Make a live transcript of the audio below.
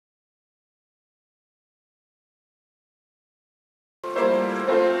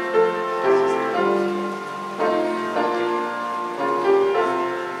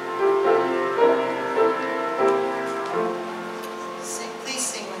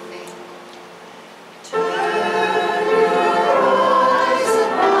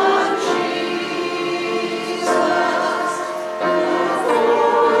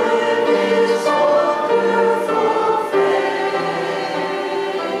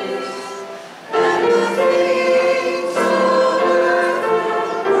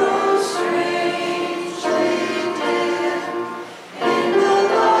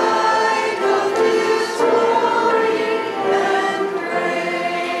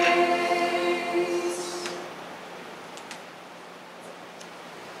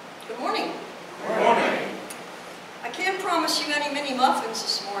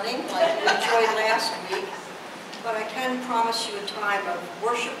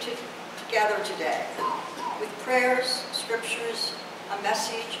together today with prayers, scriptures, a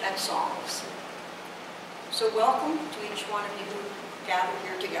message, and songs. So welcome to each one of you who gathered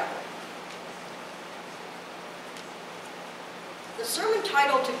here together. The sermon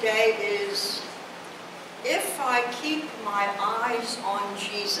title today is, If I Keep My Eyes on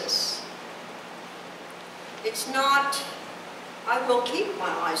Jesus. It's not, I will keep my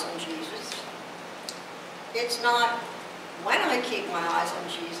eyes on Jesus. It's not when I keep my eyes on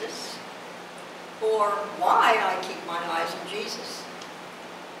Jesus, or why I keep my eyes on Jesus.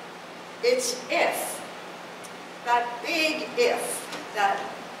 It's if, that big if that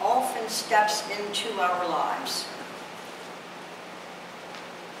often steps into our lives.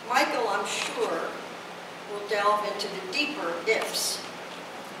 Michael, I'm sure, will delve into the deeper ifs,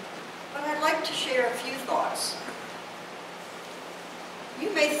 but I'd like to share a few thoughts.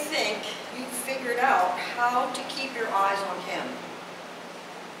 You may think you've figured out how to keep your eyes on him,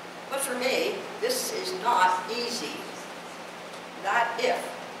 but for me, this is not easy. That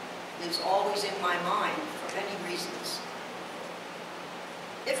if is always in my mind for many reasons.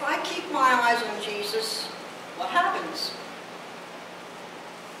 If I keep my eyes on Jesus, what happens?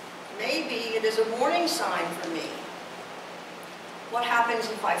 Maybe it is a warning sign for me. What happens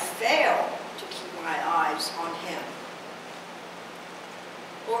if I fail to keep my eyes on him?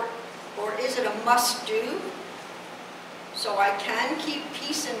 Or is it a must-do so I can keep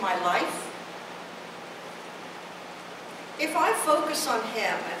peace in my life? If I focus on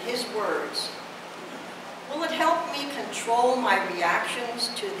him and his words, will it help me control my reactions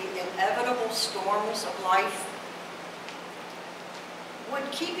to the inevitable storms of life?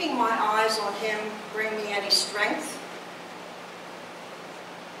 Would keeping my eyes on him bring me any strength?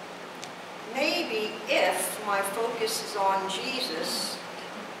 Maybe if my focus is on Jesus,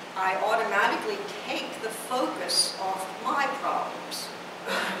 I automatically take the focus off my problems.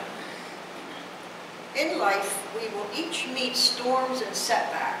 In life, we will each meet storms and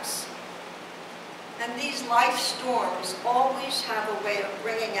setbacks. And these life storms always have a way of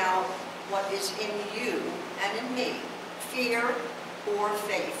bringing out what is in you and in me, fear or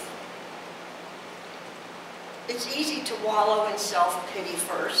faith. It's easy to wallow in self-pity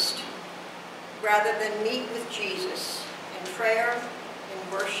first, rather than meet with Jesus in prayer,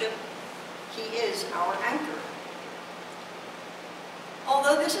 in worship. He is our anchor.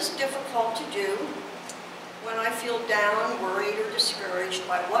 Although this is difficult to do, when I feel down, worried, or discouraged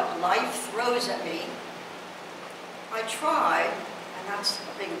by what life throws at me, I try, and that's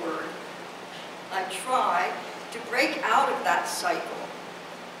a big word, I try to break out of that cycle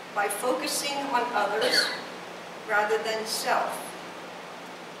by focusing on others rather than self.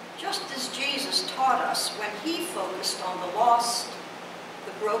 Just as Jesus taught us when he focused on the lost,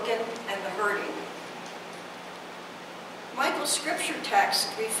 the broken, and the hurting. Michael's scripture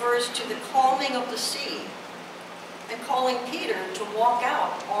text refers to the calming of the sea and calling Peter to walk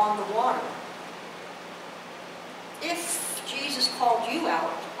out on the water. If Jesus called you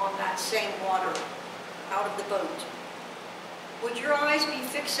out on that same water, out of the boat, would your eyes be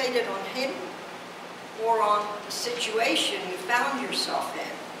fixated on him or on the situation you found yourself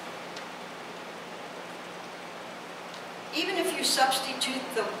in? Even if you substitute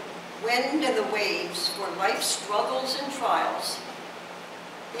the wind and the waves for life's struggles and trials,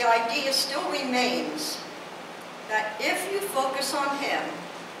 the idea still remains that if you focus on him,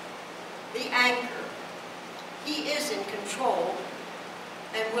 the anchor, he is in control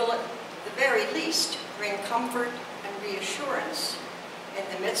and will at the very least bring comfort and reassurance in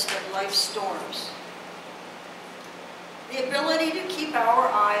the midst of life's storms. The ability to keep our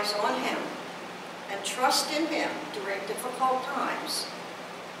eyes on him and trust in him during difficult times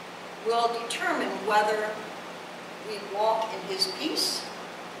will determine whether we walk in his peace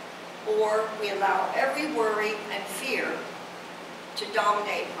or we allow every worry and fear to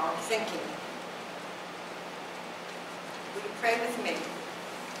dominate our thinking. Will you pray with me?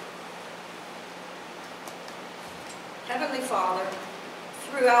 Heavenly Father,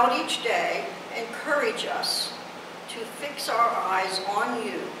 throughout each day, encourage us to fix our eyes on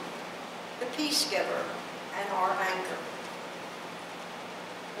you, the peace giver and our anchor.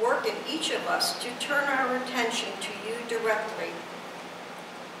 Work in each of us to turn our attention to you directly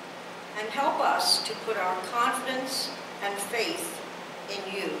and help us to put our confidence and faith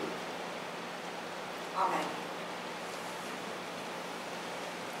in you. Amen.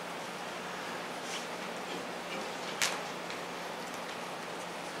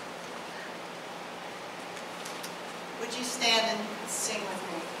 Would you stand and sing with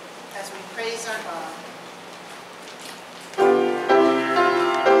me as we praise our God?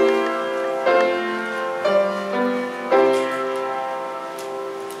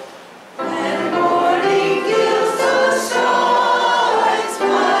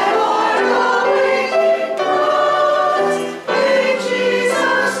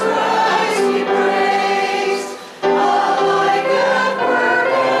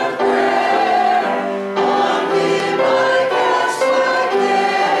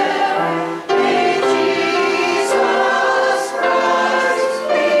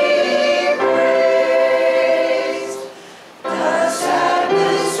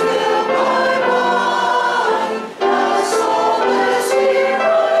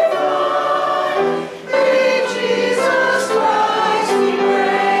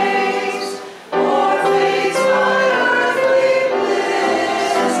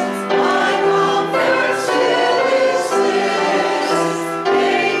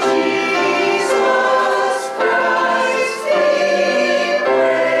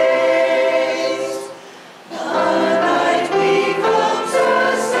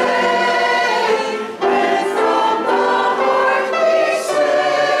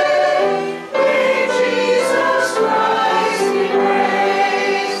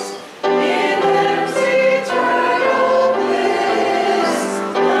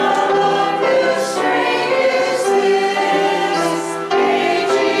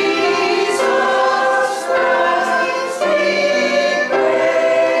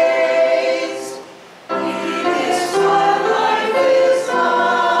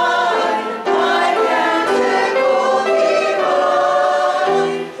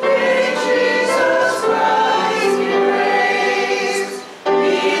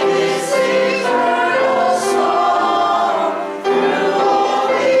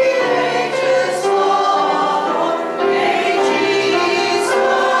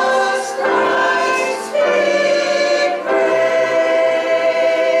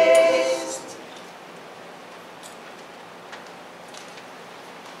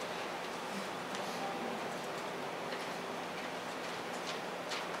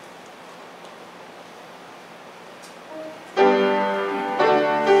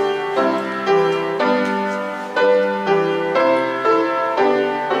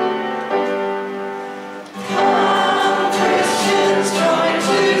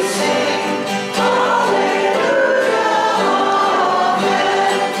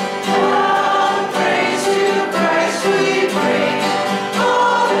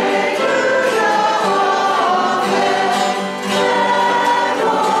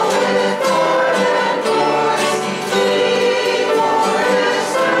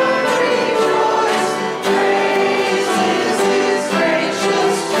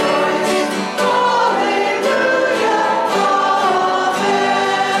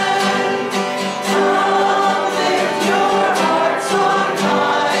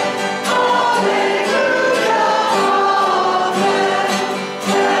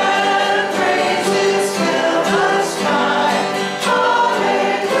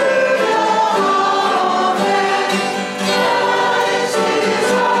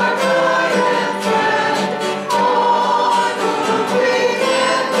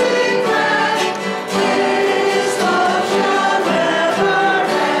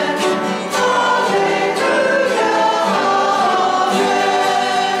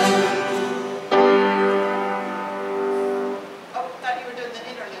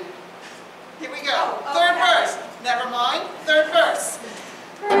 go. Third verse. Never mind. Third verse.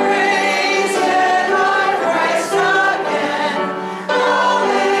 Praised our Christ again.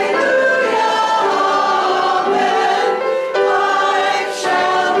 Hallelujah, amen. Life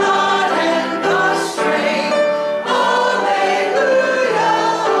shall not end the strain. Hallelujah,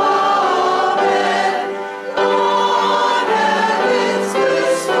 amen. On heaven's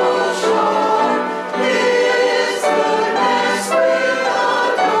blissful shore, His goodness we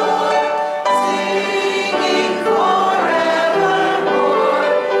adore, singing forevermore.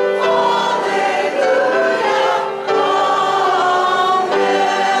 Hallelujah, amen.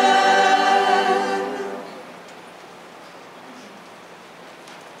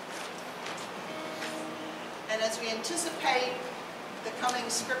 And as we anticipate the coming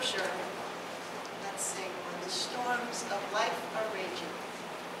scripture, let's sing When the Storms of Life Are Raging.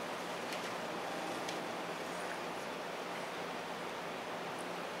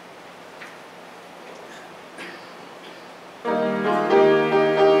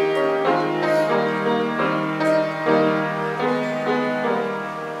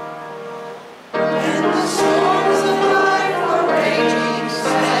 When the storms of life are raging,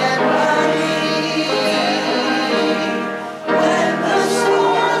 stand by me. When the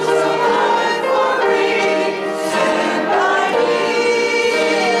storms of life are raging, stand by me.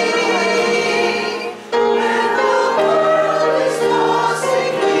 When the world is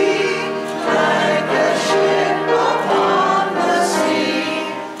tossing me like a ship upon the sea,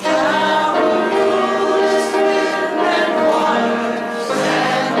 thou who rulest wind and water,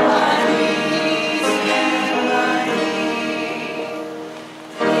 stand by me.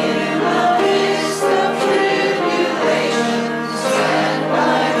 In the midst of tribulation, stand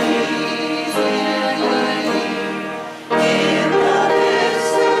by me. In the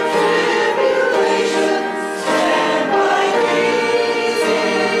midst of tribulation, stand by me.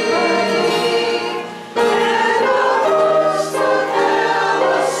 When the hosts of hell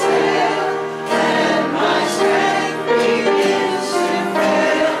assail, and my strength begins to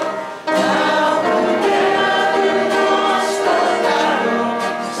fail, thou who never lost the battle,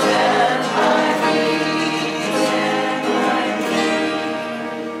 stand by me, stand by me.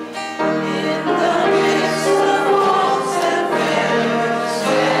 In the midst of faults and failures,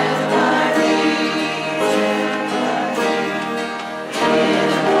 stand by me, stand by me. In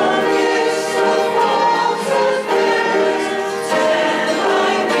the midst of faults and failures, stand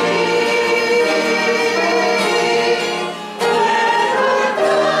by me. When I've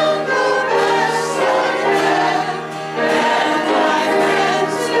done the best I can, and my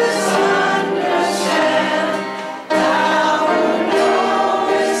friends misunderstand, thou who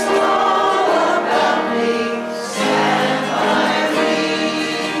knowest all about me, stand by me, stand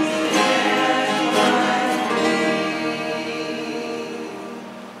by me.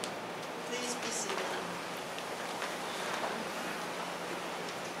 Please be seated.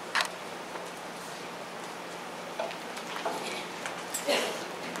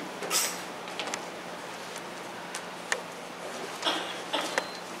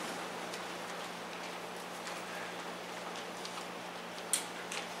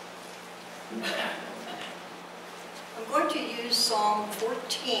 I'm going to use Psalm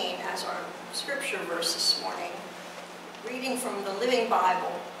 14 as our scripture verse this morning, reading from the Living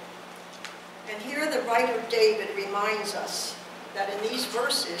Bible. And here the writer David reminds us that in these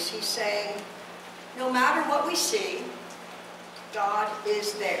verses he's saying, no matter what we see, God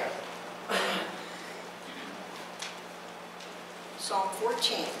is there. Psalm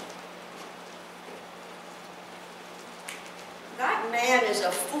 14. That man is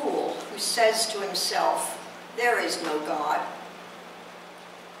a fool who says to himself, there is no God.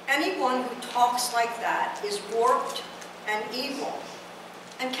 Anyone who talks like that is warped and evil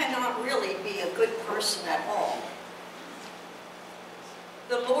and cannot really be a good person at all.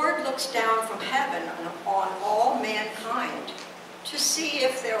 The Lord looks down from heaven on all mankind to see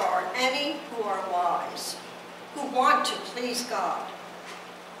if there are any who are wise, who want to please God.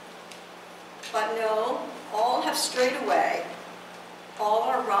 But no, all have strayed away. All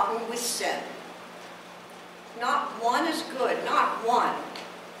are rotten with sin. Not one is good, not one.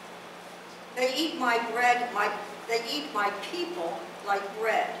 They eat my bread, they eat my people like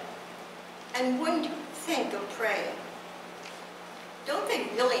bread, and wouldn't think of praying. Don't they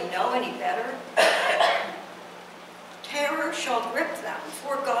really know any better? Terror shall grip them,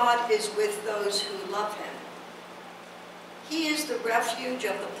 for God is with those who love him. He is the refuge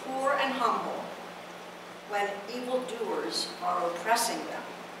of the poor and humble when evildoers are oppressing them.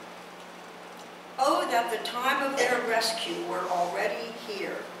 Oh, that the time of their rescue were already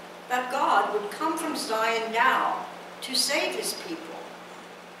here, that God would come from Zion now to save his people.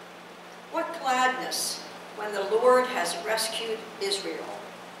 What glad gladness when the Lord has rescued Israel.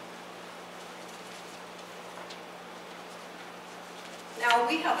 Now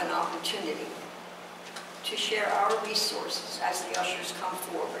we have an opportunity to share our resources as the ushers come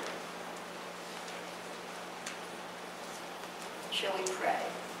forward. Shall we pray?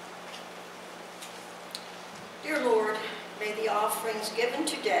 Dear Lord, may the offerings given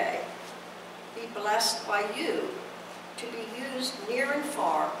today be blessed by you to be used near and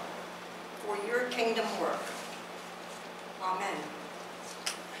far for your kingdom work. Amen.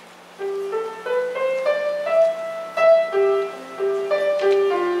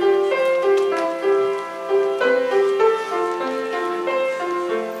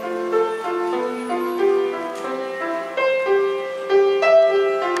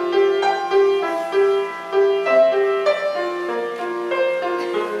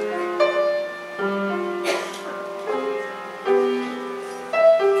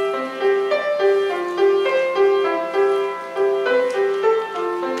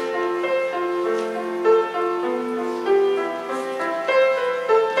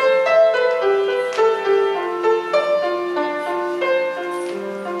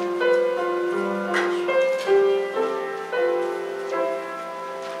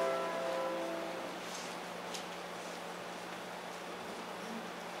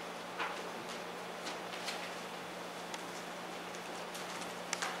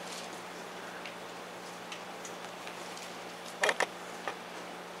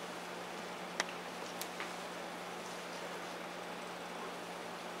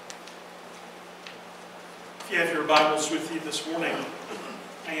 If you have your Bibles with you this morning,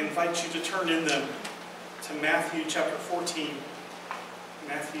 I invite you to turn in them to Matthew chapter 14.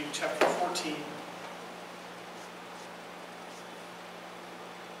 Matthew chapter 14.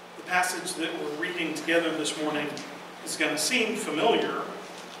 The passage that we're reading together this morning is going to seem familiar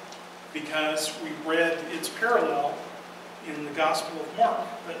because we read its parallel in the Gospel of Mark,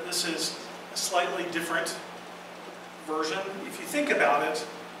 but this is a slightly different version. If you think about it,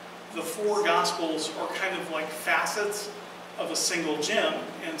 the four Gospels are kind of like facets of a single gem,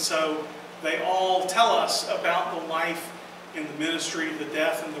 and so they all tell us about the life and the ministry, the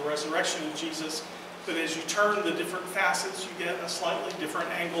death and the resurrection of Jesus. But as you turn the different facets, you get a slightly different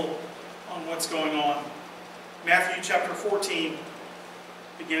angle on what's going on. Matthew chapter 14,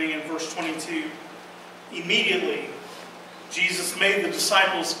 beginning in verse 22. Immediately, Jesus made the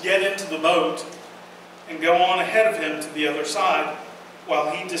disciples get into the boat and go on ahead of him to the other side,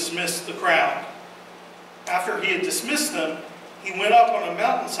 while he dismissed the crowd. After he had dismissed them, he went up on a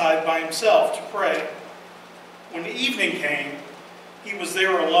mountainside by himself to pray. When evening came, he was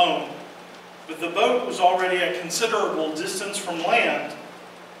there alone, but the boat was already a considerable distance from land,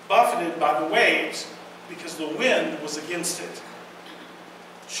 buffeted by the waves, because the wind was against it.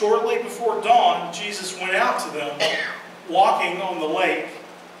 Shortly before dawn, Jesus went out to them, walking on the lake.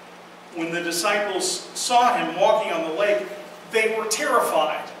 When the disciples saw him walking on the lake, they were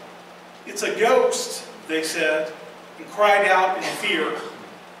terrified. "It's a ghost," they said, and cried out in fear.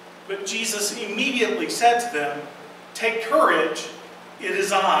 But Jesus immediately said to them, "Take courage, it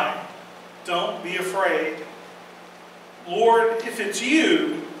is I. Don't be afraid." "Lord, if it's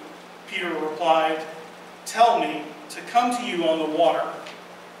you," Peter replied, "tell me to come to you on the water."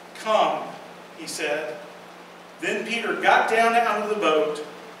 "Come," he said. Then Peter got down out of the boat,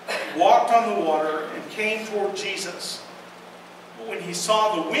 walked on the water, and came toward Jesus. But when he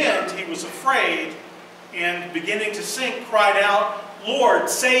saw the wind, he was afraid, and beginning to sink, cried out, "Lord,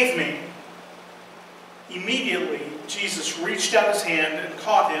 save me." Immediately, Jesus reached out his hand and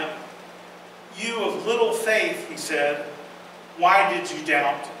caught him. "You of little faith," he said, "why did you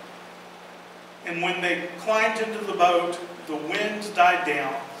doubt?" And when they climbed into the boat, the wind died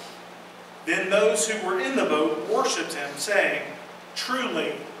down. Then those who were in the boat worshipped him, saying,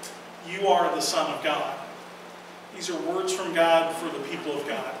 "Truly, you are the Son of God." These are words from God for the people of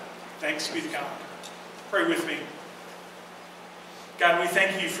God. Thanks be to God. Pray with me. God, we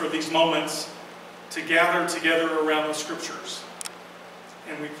thank you for these moments to gather together around the Scriptures.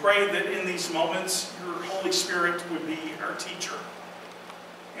 And we pray that in these moments, your Holy Spirit would be our teacher.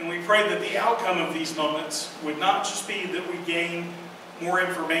 And we pray that the outcome of these moments would not just be that we gain more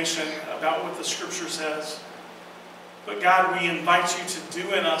information about what the Scripture says, but God, we invite you to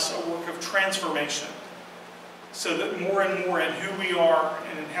do in us a work of transformation, so that more and more in who we are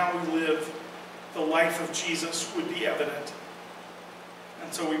and in how we live, the life of Jesus would be evident.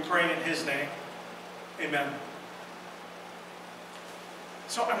 And so we pray in his name. Amen.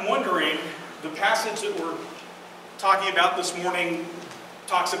 So I'm wondering, the passage that we're talking about this morning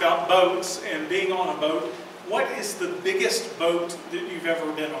talks about boats and being on a boat. What is the biggest boat that you've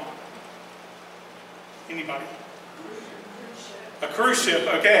ever been on? Anybody? A cruise ship,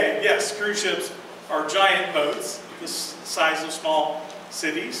 okay, yes, cruise ships are giant boats, the size of small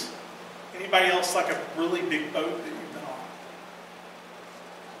cities. Anybody else like a really big boat that you've been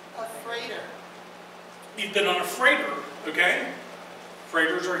on? A freighter. You've been on a freighter, okay?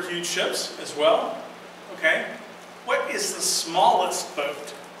 Freighters are huge ships as well, okay? What is the smallest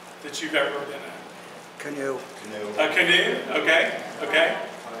boat that you've ever been in? Canoe. A canoe, okay, okay.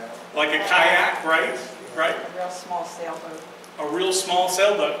 Like a kayak, right? Right? A real small sailboat. A real small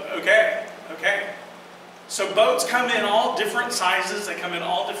sailboat, okay, okay. So boats come in all different sizes, they come in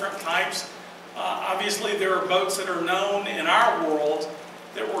all different types. Obviously there are boats that are known in our world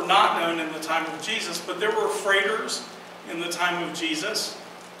that were not known in the time of Jesus, but there were freighters in the time of Jesus,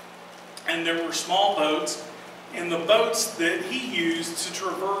 and there were small boats, and the boats that he used to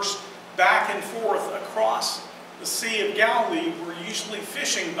traverse back and forth across the Sea of Galilee were usually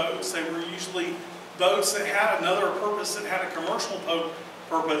fishing boats. They were usually boats that had another purpose, that had a commercial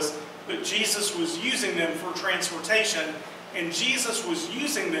purpose, but Jesus was using them for transportation, and Jesus was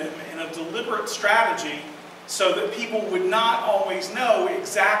using them in a deliberate strategy so that people would not always know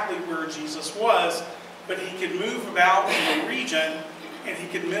exactly where Jesus was, but he could move about in the region and he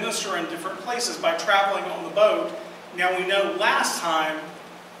could minister in different places by traveling on the boat. Now we know last time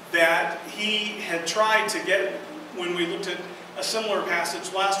that he had tried to get, when we looked at a similar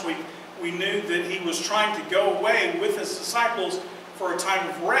passage last week, we knew that he was trying to go away with his disciples for a time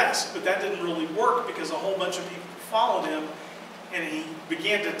of rest, but that didn't really work because a whole bunch of people followed him, and he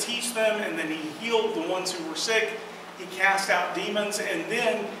began to teach them, and then he healed the ones who were sick, he cast out demons, and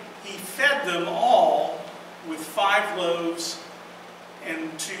then he fed them all with 5 loaves and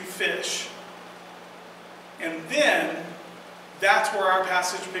 2 fish. And then that's where our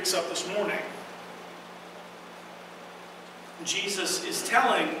passage picks up this morning. Jesus is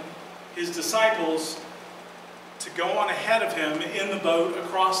telling his disciples to go on ahead of him in the boat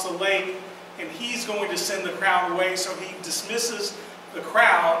across the lake, and he's going to send the crowd away, so he dismisses the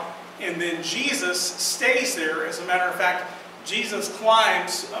crowd, and then Jesus stays there. As a matter of fact, Jesus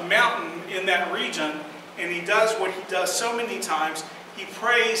climbs a mountain in that region, and he does what he does so many times. He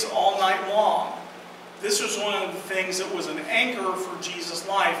prays all night long. This was one of the things that was an anchor for Jesus'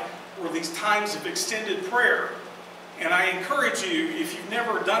 life, were these times of extended prayer. And I encourage you, if you've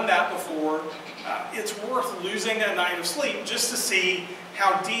never done that before, it's worth losing a night of sleep just to see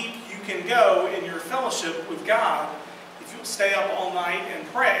how deep you can go in your fellowship with God if you'll stay up all night and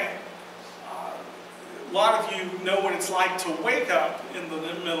pray. A lot of you know what it's like to wake up in the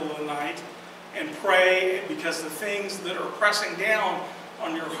middle of the night and pray, because the things that are pressing down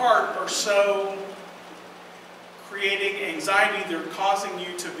on your heart are so creating anxiety, they're causing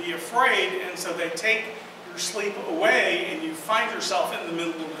you to be afraid, and so they take your sleep away, and you find yourself in the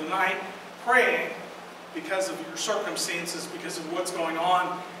middle of the night praying because of your circumstances, because of what's going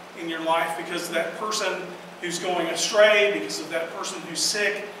on in your life, because of that person who's going astray, because of that person who's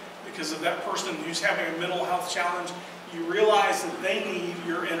sick, because of that person who's having a mental health challenge. You realize that they need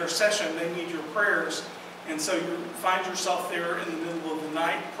your intercession, they need your prayers, and so you find yourself there in the middle of the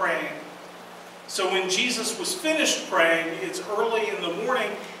night praying. So when Jesus was finished praying, it's early in the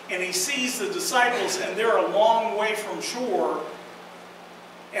morning, and he sees the disciples, and they're a long way from shore,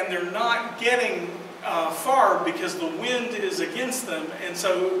 and they're not getting far because the wind is against them. And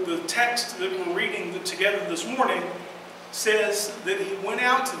so the text that we're reading together this morning says that he went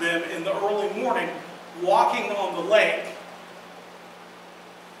out to them in the early morning, walking on the lake.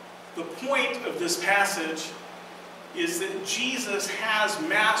 The point of this passage is that Jesus has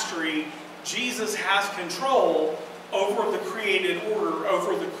mastery, Jesus has control over the created order,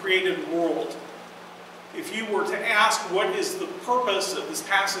 over the created world. If you were to ask what is the purpose of this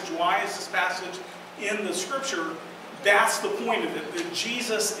passage, why is this passage in the scripture, that's the point of it, that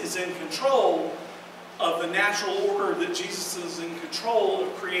Jesus is in control of the natural order, that Jesus is in control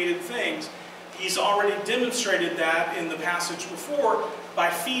of created things. He's already demonstrated that in the passage before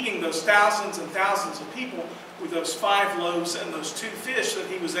by feeding those thousands and thousands of people with those 5 loaves and those 2 fish that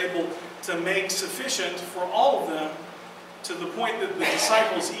he was able to make sufficient for all of them, to the point that the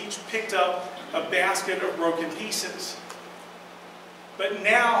disciples each picked up a basket of broken pieces. But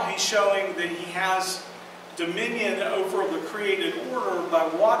now he's showing that he has dominion over the created order by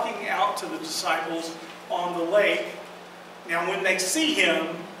walking out to the disciples on the lake. Now when they see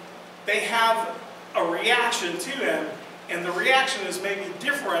him, they have a reaction to him, and the reaction is maybe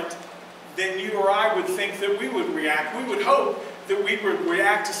different than you or I would think that we would react. We would hope that we would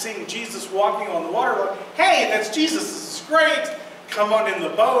react to seeing Jesus walking on the water like, hey, that's Jesus, this is great, come on in the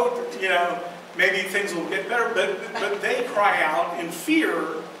boat, you know, maybe things will get better. But they cry out in fear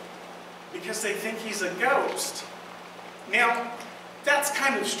because they think he's a ghost. Now, that's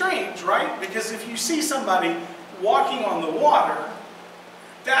kind of strange, right? Because if you see somebody walking on the water,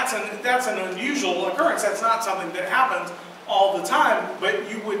 that's an unusual occurrence. That's not something that happens all the time, but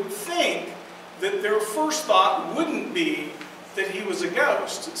you would think that their first thought wouldn't be that he was a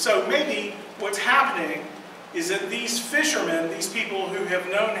ghost. So maybe what's happening is that these fishermen, these people who have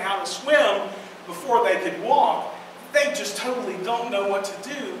known how to swim before they could walk, they just totally don't know what to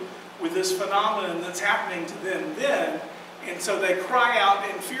do with this phenomenon that's happening to them then. And so they cry out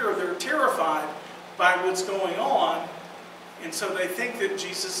in fear. They're terrified by what's going on. And so they think that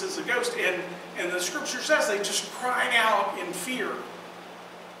Jesus is a ghost. And the scripture says they just cried out in fear.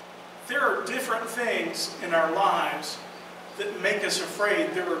 There are different things in our lives that make us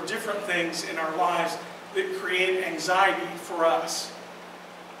afraid. There are different things in our lives that create anxiety for us.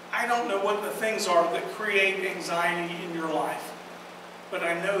 I don't know what the things are that create anxiety in your life, but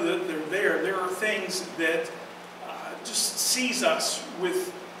I know that they're there. There are things that just seize us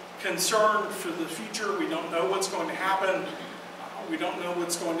with concern for the future. We don't know what's going to happen. We don't know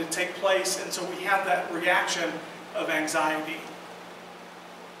what's going to take place, and so we have that reaction of anxiety.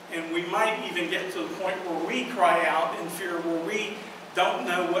 And we might even get to the point where we cry out in fear, where we don't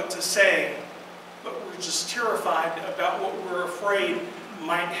know what to say, but we're just terrified about what we're afraid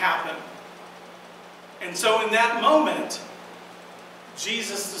might happen. And so in that moment,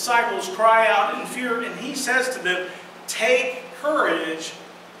 Jesus' disciples cry out in fear, and he says to them, "Take courage,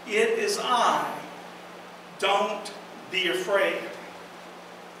 it is I. Don't be afraid."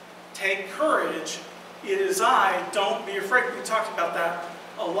 Take courage, it is I. Don't be afraid. We talked about that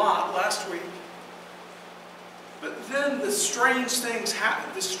a lot last week. But then the strange thing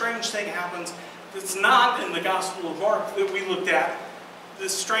happens that's not in the Gospel of Mark that we looked at.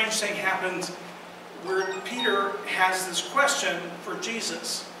 This strange thing happens where Peter has this question for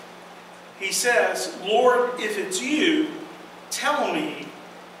Jesus. He says, "Lord, if it's you, tell me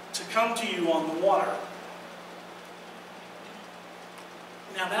to come to you on the water."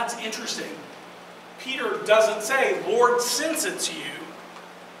 Now that's interesting. Peter doesn't say, "Lord, since it's you."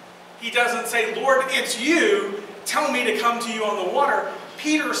 He doesn't say, "Lord, it's you, tell me to come to you on the water."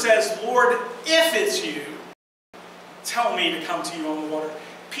 Peter says, "Lord, if it's you, tell me to come to you on the water."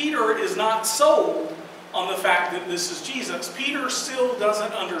 Peter is not sold on the fact that this is Jesus. Peter still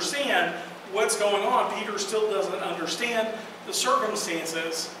doesn't understand what's going on. Peter still doesn't understand the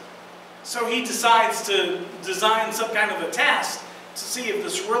circumstances. So he decides to design some kind of a test to see if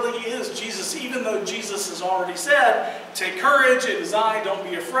this really is Jesus, even though Jesus has already said, "Take courage, it is I, don't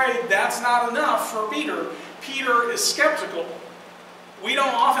be afraid." That's not enough for Peter. Peter is skeptical. We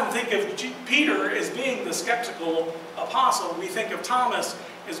don't often think of Peter as being the skeptical apostle. We think of Thomas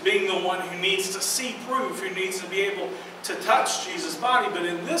as being the one who needs to see proof, who needs to be able to touch Jesus' body. But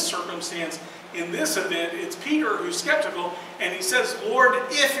in this circumstance, in this event, it's Peter who's skeptical, and he says, "Lord,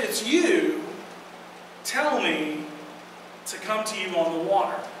 if it's you, tell me to come to you on the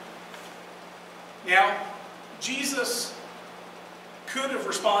water." Now, Jesus could have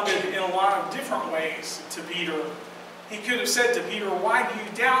responded in a lot of different ways to Peter. He could have said to Peter, "Why do you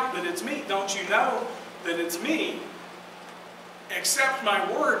doubt that it's me? Don't you know that it's me? Accept my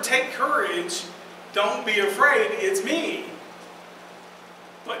word, take courage, don't be afraid, it's me."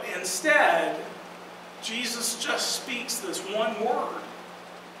 But instead, Jesus just speaks this one word.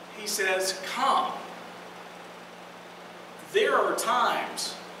 He says, "Come." There are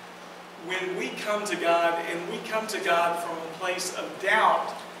times when we come to God, and we come to God from a place of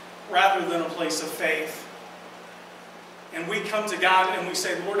doubt rather than a place of faith. And we come to God and we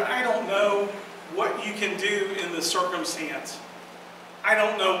say, "Lord, I don't know what you can do in this circumstance. I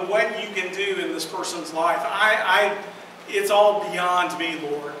don't know what you can do in this person's life. It's all beyond me,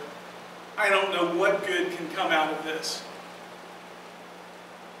 Lord. I don't know what good can come out of this."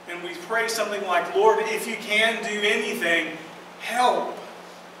 And we pray something like, "Lord, if you can do anything, help.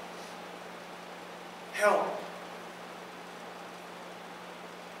 Help."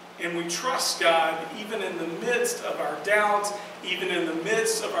 And we trust God even in the midst of our doubts, even in the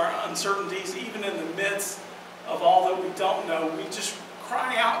midst of our uncertainties, even in the midst of all that we don't know. We just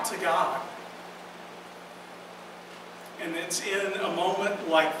cry out to God. And it's in a moment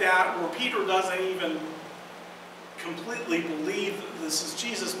like that where Peter doesn't even completely believe that this is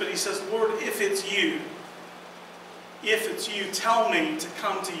Jesus, but he says, "Lord, if it's you, tell me to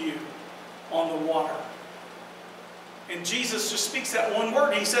come to you on the water." And Jesus just speaks that one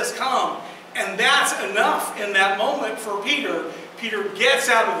word. He says, "Come." And that's enough in that moment for Peter. Peter gets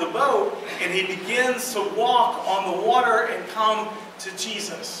out of the boat and he begins to walk on the water and come to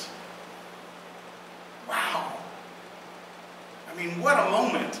Jesus. Wow. I mean, what a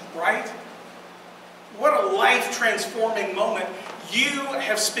moment, right? What a life-transforming moment. You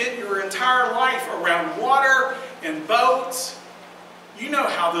have spent your entire life around water and boats. You know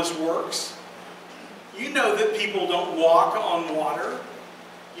how this works. You know that people don't walk on water.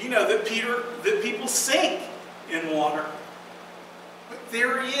 You know that people sink in water. But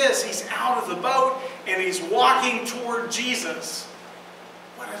there he is. He's out of the boat and he's walking toward Jesus.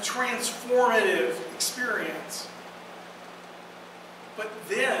 What a transformative experience. But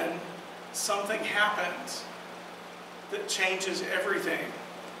then something happens that changes everything.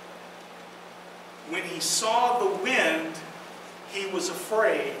 When he saw the wind, he was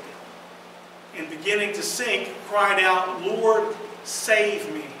afraid, and beginning to sink, cried out, "Lord,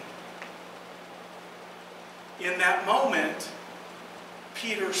 save me." In that moment,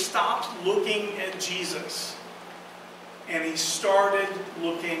 Peter stopped looking at Jesus, and he started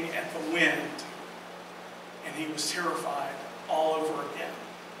looking at the wind, and he was terrified all over again.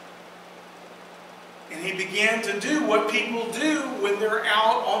 And he began to do what people do when they're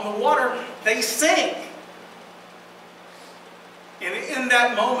out on the water. They sink. And in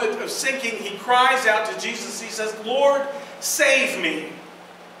that moment of sinking, he cries out to Jesus. He says, "Lord, save me."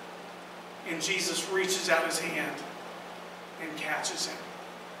 And Jesus reaches out his hand and catches him.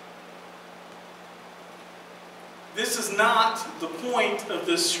 This is not the point of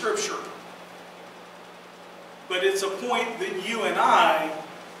this scripture, but it's a point that you and I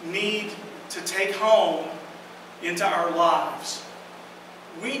need to take home into our lives.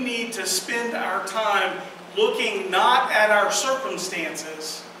 We need to spend our time looking not at our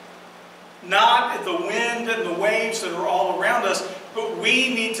circumstances, not at the wind and the waves that are all around us, but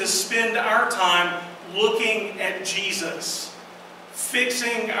we need to spend our time looking at Jesus,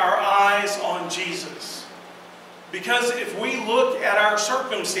 fixing our eyes on Jesus. Because if we look at our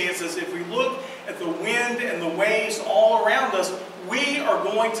circumstances, if we look at the wind and the waves all around us, we are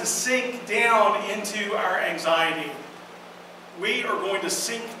going to sink down into our anxiety. We are going to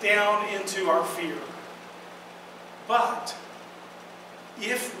sink down into our fear. But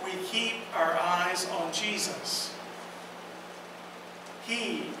if we keep our eyes on Jesus,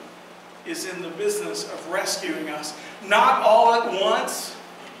 He is in the business of rescuing us. Not all at once,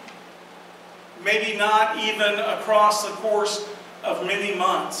 maybe not even across the course of many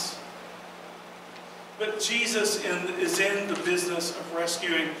months. But Jesus is in the business of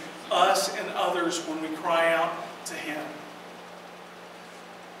rescuing us and others when we cry out to Him.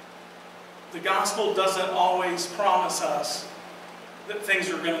 The gospel doesn't always promise us that things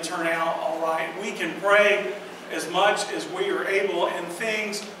are going to turn out all right. We can pray as much as we are able, and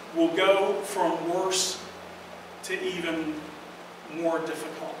things will go from worse to even more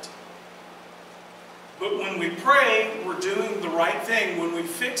difficult. But when we pray, we're doing the right thing. When we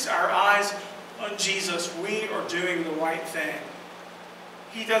fix our eyes on Jesus, we are doing the right thing.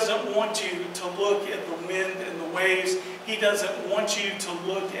 He doesn't want you to look at the wind and the waves. He doesn't want you to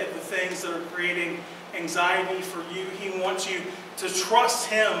look at the things that are creating anxiety for you. He wants you to trust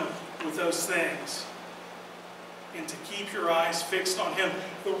Him with those things and to keep your eyes fixed on Him.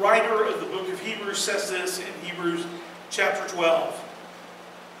 The writer of the book of Hebrews says this in Hebrews chapter 12.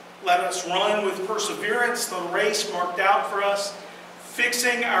 "Let us run with perseverance the race marked out for us,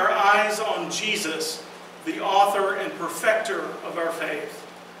 fixing our eyes on Jesus, the author and perfecter of our faith.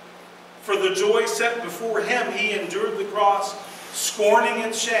 For the joy set before Him, He endured the cross, scorning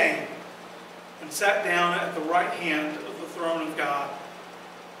its shame, and sat down at the right hand of the throne of God.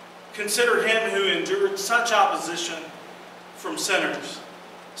 Consider Him who endured such opposition from sinners,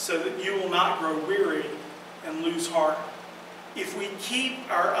 so that you will not grow weary and lose heart." If we keep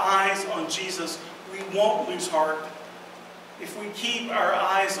our eyes on Jesus, we won't lose heart. If we keep our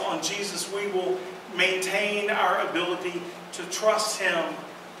eyes on Jesus, we will maintain our ability to trust Him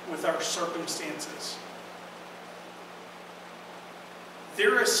with our circumstances.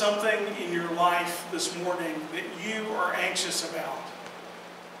 There is something in your life this morning that you are anxious about.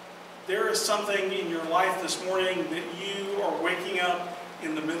 There is something in your life this morning that you are waking up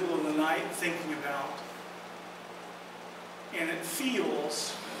in the middle of the night thinking about. And it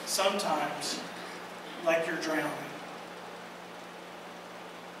feels sometimes like you're drowning.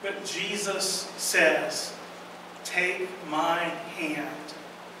 But Jesus says, "Take my hand,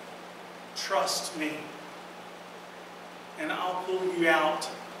 trust me, and I'll pull you out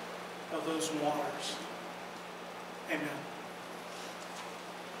of those waters." Amen.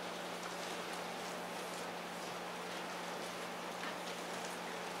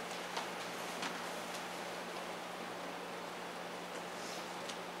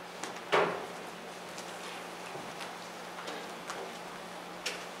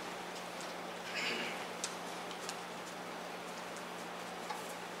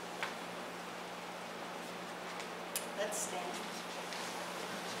 Let's stand.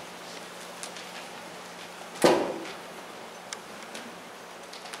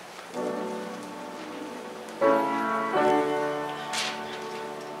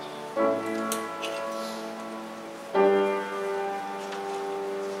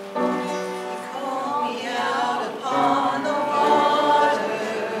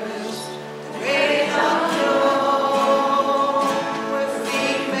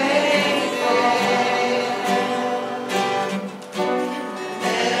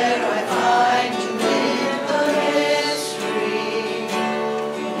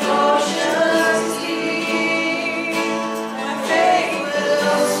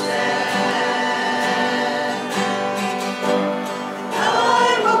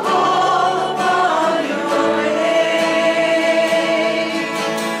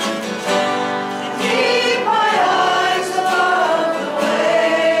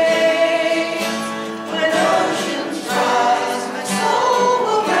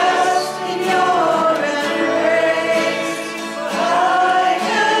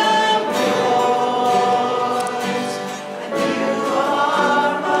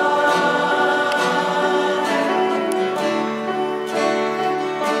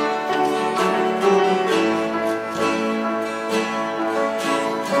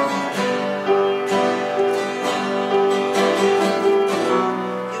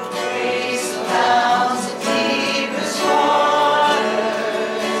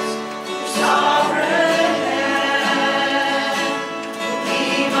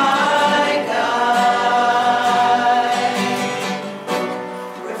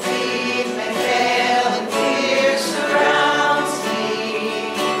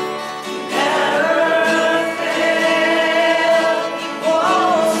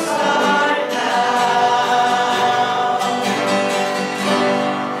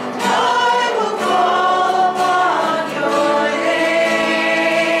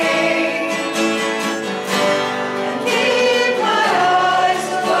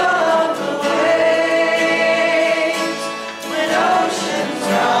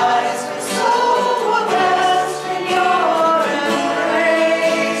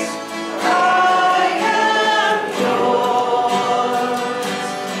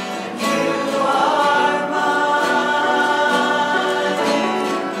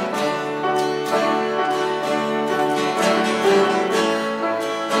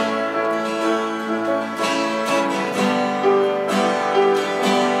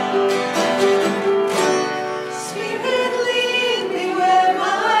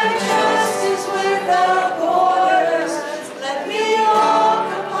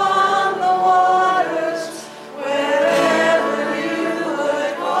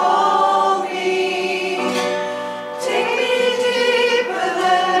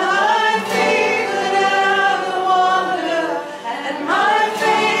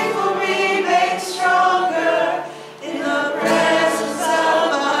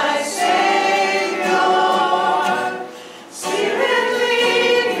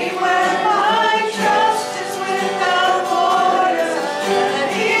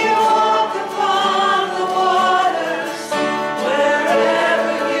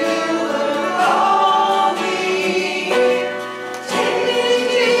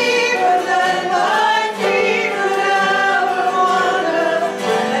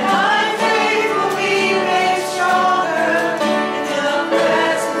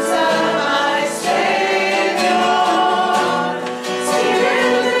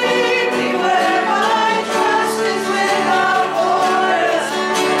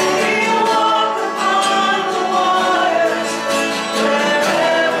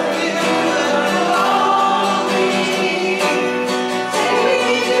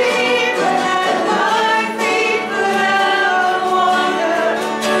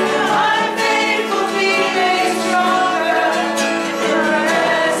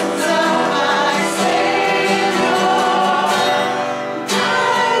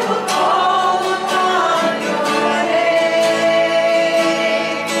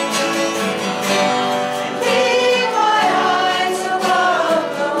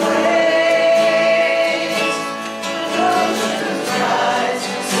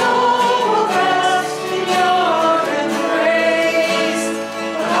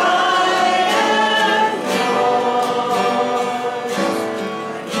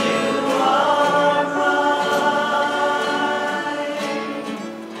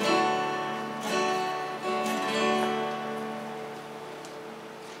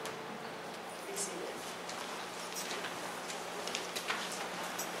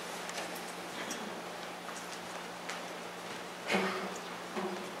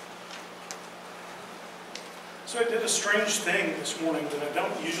 So I did a strange thing this morning that I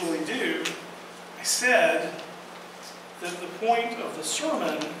don't usually do. I said that the point of the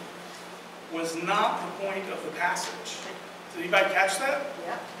sermon was not the point of the passage. Did anybody catch that?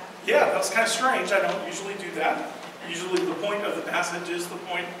 Yeah. Yeah, that was kind of strange. I don't usually do that. Usually the point of the passage is the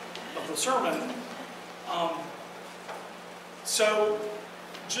point of the sermon. So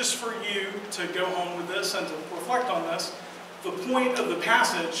just for you to go home with this and to reflect on this, the point of the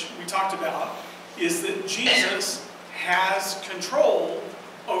passage we talked about is that Jesus has control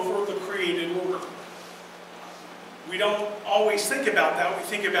over the created order. We don't always think about that. We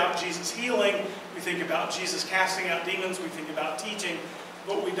think about Jesus healing, we think about Jesus casting out demons, we think about teaching,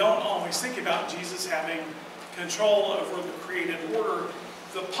 but we don't always think about Jesus having control over the created order.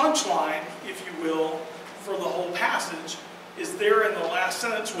 The punchline, if you will, for the whole passage is there in the last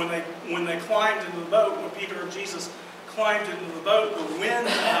sentence when they climbed into the boat, when Peter and Jesus climbed into the boat, the wind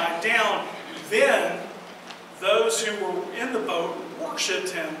died down. Then those who were in the boat worshiped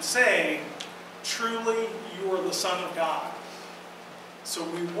him, saying, "Truly you are the Son of God." So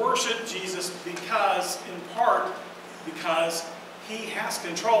we worship Jesus because, in part, because he has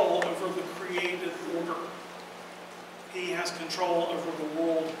control over the created order. He has control over the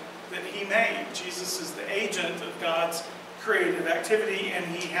world that he made. Jesus is the agent of God's creative activity, and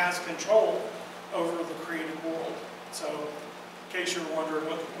he has control over the created world. So, in case you're wondering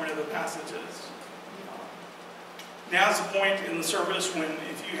what the point of the passage is. Now's the point in the service when,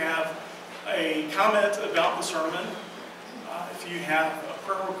 if you have a comment about the sermon, if you have a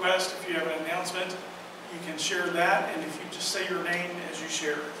prayer request, if you have an announcement, you can share that, and if you just say your name as you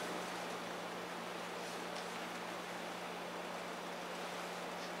share.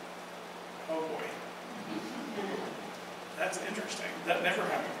 Oh boy. That's interesting. That never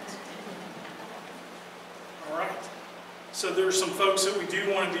happens. All right. So there's some folks that we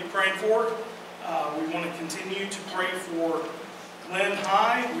do want to be praying for. We want to continue to pray for Glen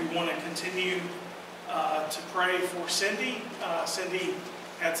High. We want to continue to pray for Cindy. Cindy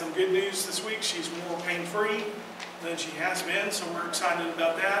had some good news this week. She's more pain-free than she has been, so we're excited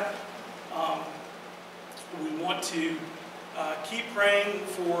about that. We want to keep praying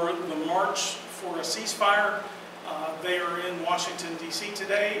for the March for a Ceasefire. They are in Washington, D.C.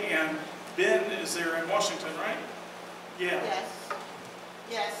 today, and Ben is there in Washington, right? Yeah. Yes.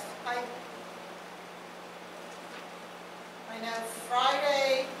 Yes. I know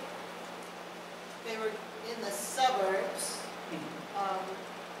Friday they were in the suburbs,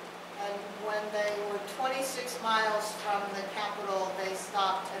 and when they were 26 miles from the Capitol, they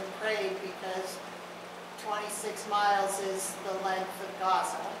stopped and prayed because 26 miles is the length of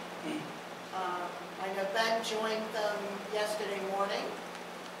Gaza. I know Ben joined them yesterday morning,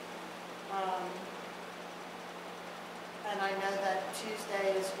 and I know that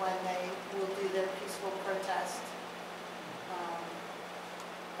Tuesday is when they will do their peaceful protest.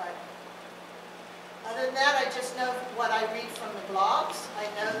 But other than that, I just know what I read from the blogs. I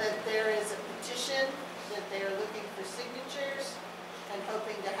know that there is a petition that they are looking for signatures and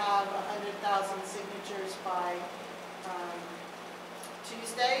hoping to have 100,000 signatures by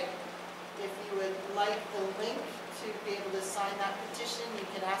Tuesday. If you would like the link to be able to sign that petition, you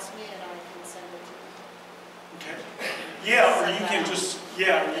can ask me and I can send it to you. Okay. Yeah, or you can just,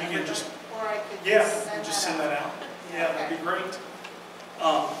 Or I could just send that out. Yeah, that'd be great.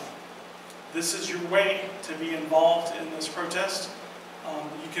 This is your way to be involved in this protest.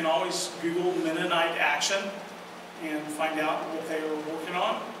 You can always Google Mennonite Action and find out what they are working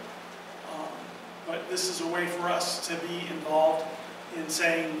on. But this is a way for us to be involved in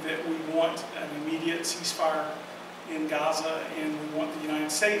saying that we want an immediate ceasefire in Gaza, and we want the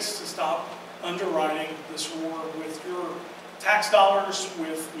United States to stop underwriting this war with your tax dollars,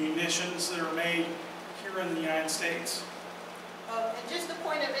 with munitions that are made here in the United States. And just a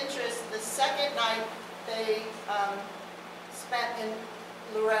point of interest, the second night they spent in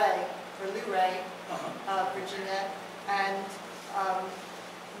Luray, Virginia, and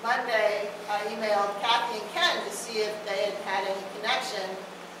Monday I emailed Kathy and Ken to see if they had had any connection,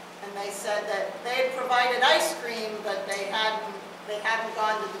 and they said that they had provided ice cream, but they hadn't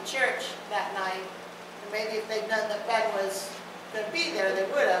gone to the church that night. And maybe if they'd known that Ben was going to be there, they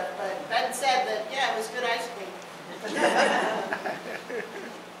would have. But Ben said that, yeah, it was good ice cream.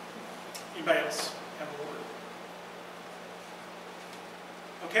 Anybody else have a word?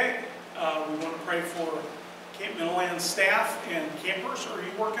 Okay, we want to pray for Camp Middleland staff and campers. Are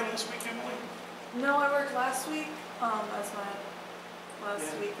you working this week, Emily? No, I worked last week. That's my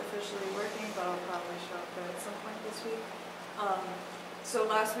last week officially working, but I'll probably show up there at some point this week. So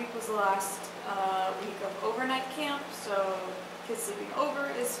last week was the last week of overnight camp, so Kids Sleeping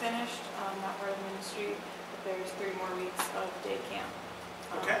Over is finished, that part of the ministry, but there's 3 more weeks of day camp.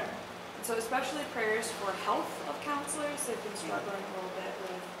 Okay. And so especially prayers for health of counselors. They've been struggling a little bit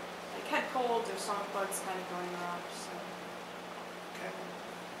with like head colds or stomach bugs kind of going around. So. Okay.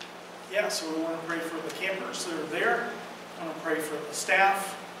 Yeah, so we want to pray for the campers that are there. I want to pray for the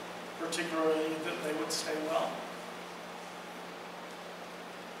staff, particularly that they would stay well.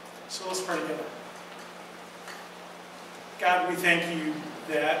 So let's pray together. God, we thank you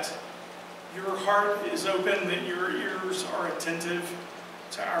that your heart is open, that your ears are attentive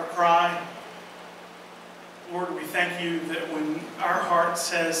to our cry. Lord, we thank you that when our heart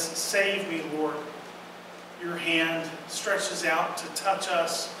says, "Save me, Lord," your hand stretches out to touch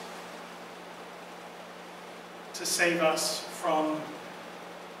us, to save us from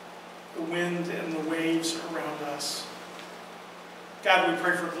the wind and the waves around us. God, we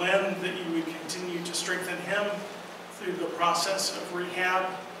pray for Glenn, that you would continue to strengthen him through the process of rehab.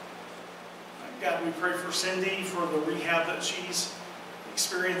 God, we pray for Cindy, for the rehab that she's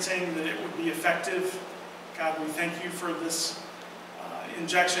experiencing, that it would be effective. God, we thank you for this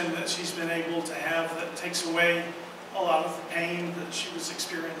injection that she's been able to have that takes away a lot of the pain that she was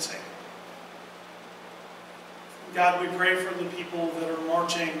experiencing. God, we pray for the people that are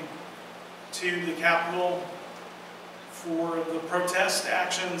marching to the Capitol, for the protest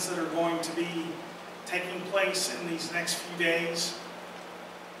actions that are going to be taking place in these next few days.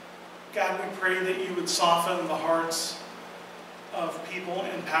 God, we pray that you would soften the hearts of people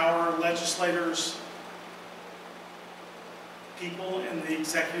in power, legislators, people in the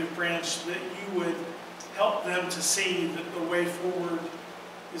executive branch, that you would help them to see that the way forward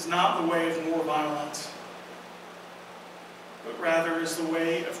is not the way of more violence, but rather is the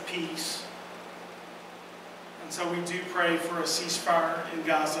way of peace. And so we do pray for a ceasefire in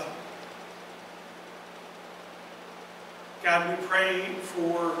Gaza. God, we pray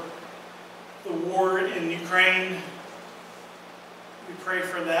for the war in Ukraine. We pray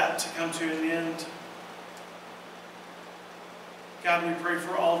for that to come to an end. God, we pray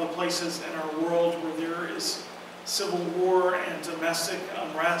for all the places in our world where there is civil war and domestic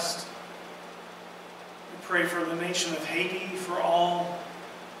unrest. We pray for the nation of Haiti, for all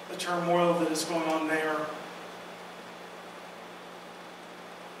the turmoil that is going on there.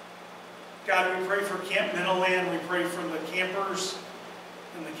 God, we pray for Camp Meadowland. We pray for the campers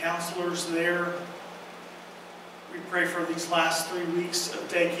and the counselors there. We pray for these last 3 weeks of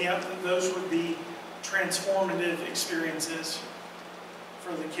day camp, that those would be transformative experiences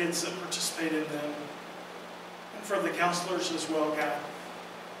for the kids that participate in them, and for the counselors as well, God.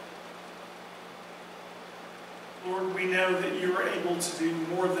 Lord, we know that you are able to do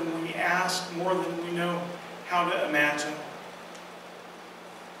more than we ask, more than we know how to imagine.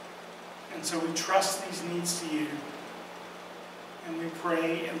 And so we trust these needs to you, and we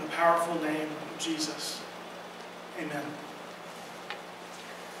pray in the powerful name of Jesus. Amen.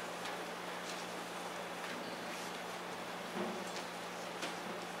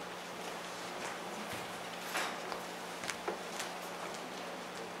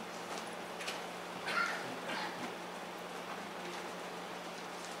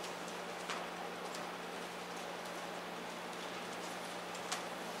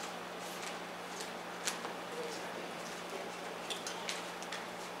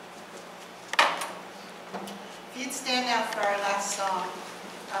 If you'd stand now for our last song.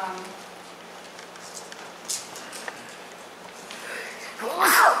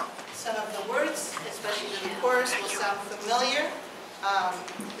 Some of the words, especially the chorus, will sound familiar.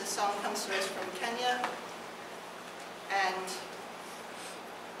 The song comes to us from Kenya. And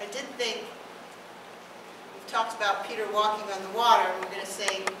I did think, we've talked about Peter walking on the water, and we're going to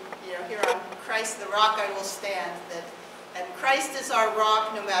sing, here on Christ the Rock I Will Stand, and Christ is our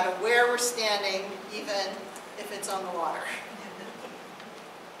rock no matter where we're standing, even if it's on the water.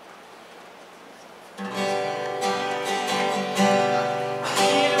 Here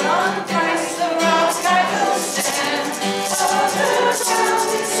on Christ the rock I will stand, other ground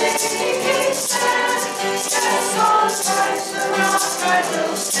is sinking sand. Yes, on Christ the rock I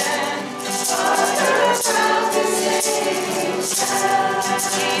will stand, other ground is sinking sand.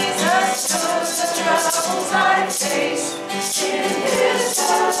 Jesus knows the troubles I face, in his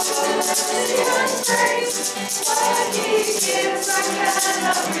love for mercy and grace. What he gives I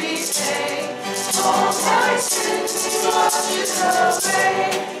cannot repay, all my sins he washes away.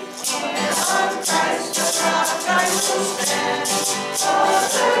 Here on Christ the rock I will stand,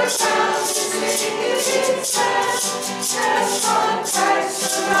 other ground is sinking sand. Yes, on Christ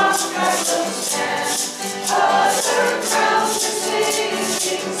the rock I will stand, other ground is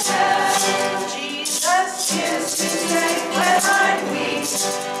sinking sand. Jesus gives his name when I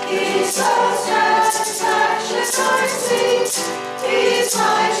He's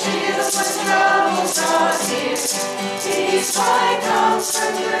my shield when troubles are near. He's my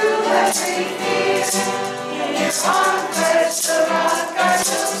comfort through every fear. Here on Christ the rock I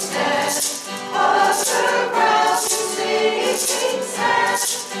will stand. Other ground to sinking sand.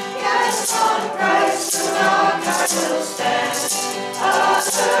 Yes, on Christ the rock I will stand.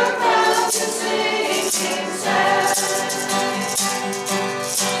 Other ground to sinking sand.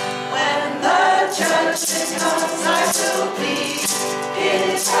 When the judgment comes, I will be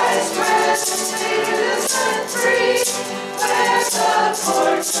in Christ's presence, fearless and free, where the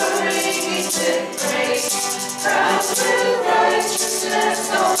courts are ringing with praise, crowned with righteousness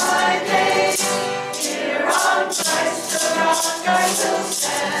all my days. Here on Christ the rock I will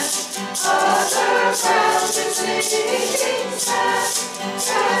stand. Other ground is sinking sand.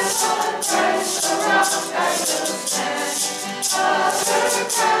 Yes, on Christ the rock I will stand. Other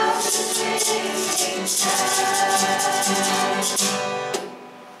ground is sinking sand.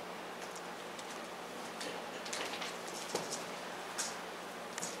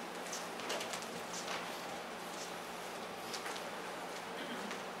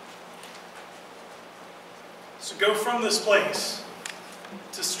 So go from this place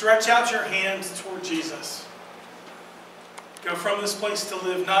to stretch out your hand toward Jesus. Go from this place to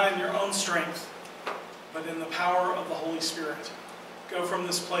live not in your own strength, but in the power of the Holy Spirit. Go from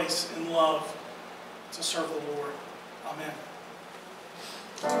this place in love to serve the Lord.